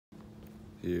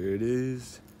Here it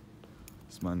is.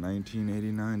 It's my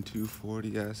 1989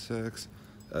 240 SX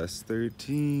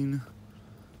S13.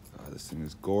 This thing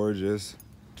is gorgeous.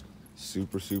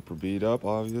 Super beat up,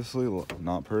 obviously.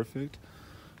 Not perfect.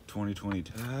 2020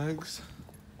 tags.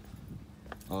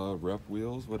 Rep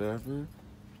wheels, whatever.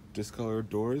 Discolored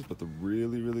doors, but the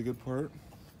really good part,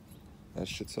 that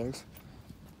shit sucks.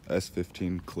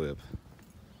 S15 clip.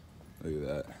 Look at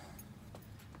that.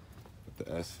 With the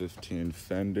S15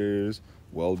 fenders,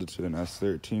 welded to an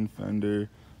S13 fender,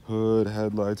 hood,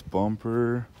 headlights,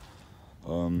 bumper,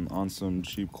 on some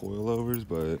cheap coilovers,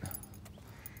 but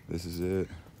this is it.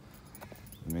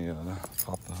 Let me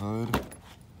pop the hood.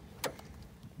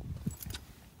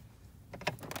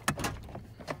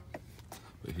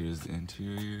 But here's the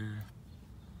interior.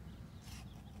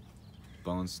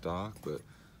 Bone stock, but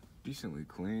decently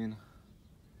clean.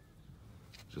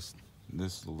 Just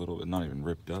this a little bit, not even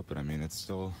ripped up, but I mean, it's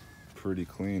still pretty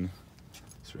clean.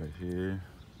 It's right here.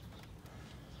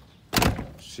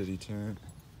 Shitty tent.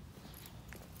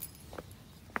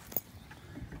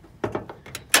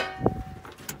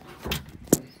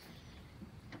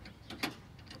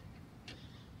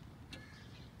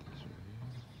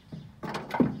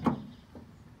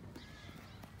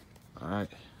 All right.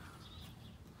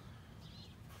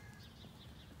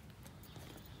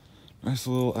 Nice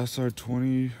little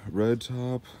SR20 red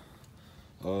top,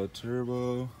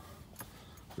 turbo,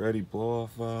 ready blow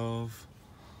off valve,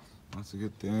 lots of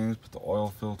good things. Put the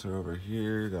oil filter over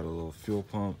here, got a little fuel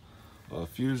pump,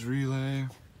 fuse relay,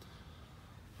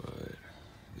 but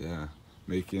yeah,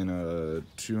 making a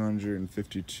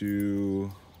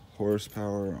 252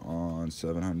 horsepower on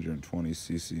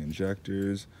 720cc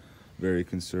injectors, very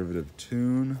conservative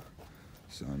tune,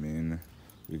 so I mean,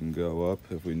 we can go up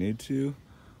if we need to.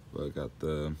 But got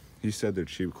the, he said they're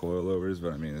cheap coilovers,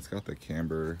 but I mean, it's got the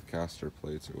camber caster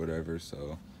plates or whatever,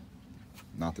 so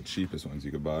not the cheapest ones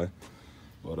you could buy.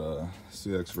 But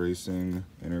CX Racing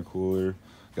intercooler,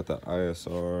 got that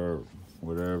ISR,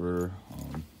 whatever.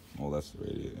 Well, that's the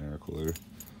radiator intercooler.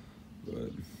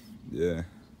 But yeah,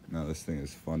 now this thing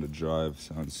is fun to drive,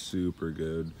 sounds super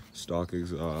good. Stock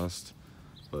exhaust,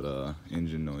 but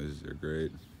engine noises are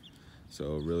great.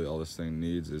 So really all this thing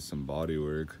needs is some body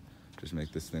work. Just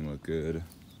make this thing look good.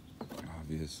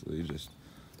 Obviously, just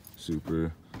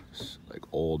super like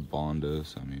old Bondo.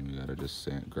 So I mean, we gotta just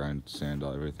sand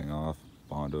everything off,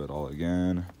 Bondo it all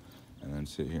again, and then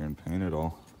sit here and paint it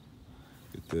all.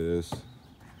 Get this,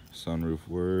 sunroof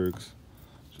works.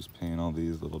 Just paint all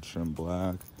these little trim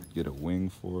black. Get a wing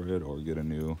for it, or get a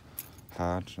new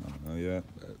hatch. I don't know yet.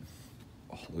 But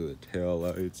oh, look at the tail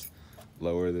lights.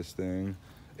 Lower this thing.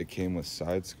 It came with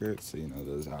side skirts, so you know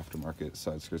those aftermarket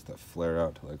side skirts that flare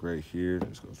out to like right here. It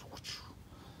just goes whoosh.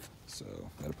 So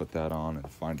gotta put that on and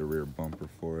find a rear bumper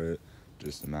for it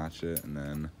just to match it, and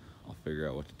then I'll figure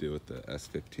out what to do with the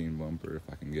S15 bumper if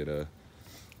I can get a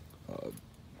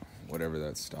whatever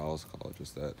that style is called.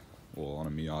 Just that, well, on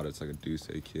a Miata it's like a Douce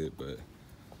kit, but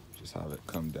just have it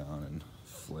come down and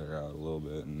flare out a little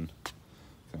bit and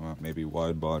come out. Maybe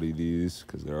wide body these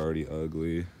because they're already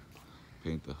ugly.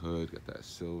 Paint the hood, got that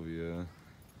Sylvia.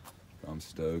 I'm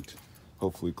stoked.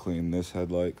 Hopefully clean this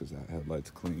headlight because that headlight's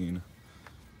clean.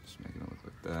 Just making it look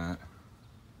like that.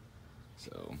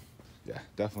 So yeah,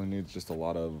 definitely needs just a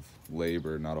lot of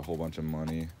labor, not a whole bunch of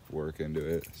money work into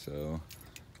it. So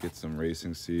get some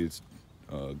racing seats,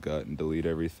 gut and delete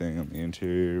everything on the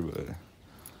interior, but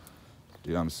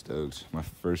dude, I'm stoked. My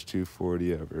first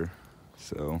 240 ever.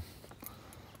 So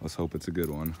let's hope it's a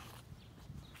good one.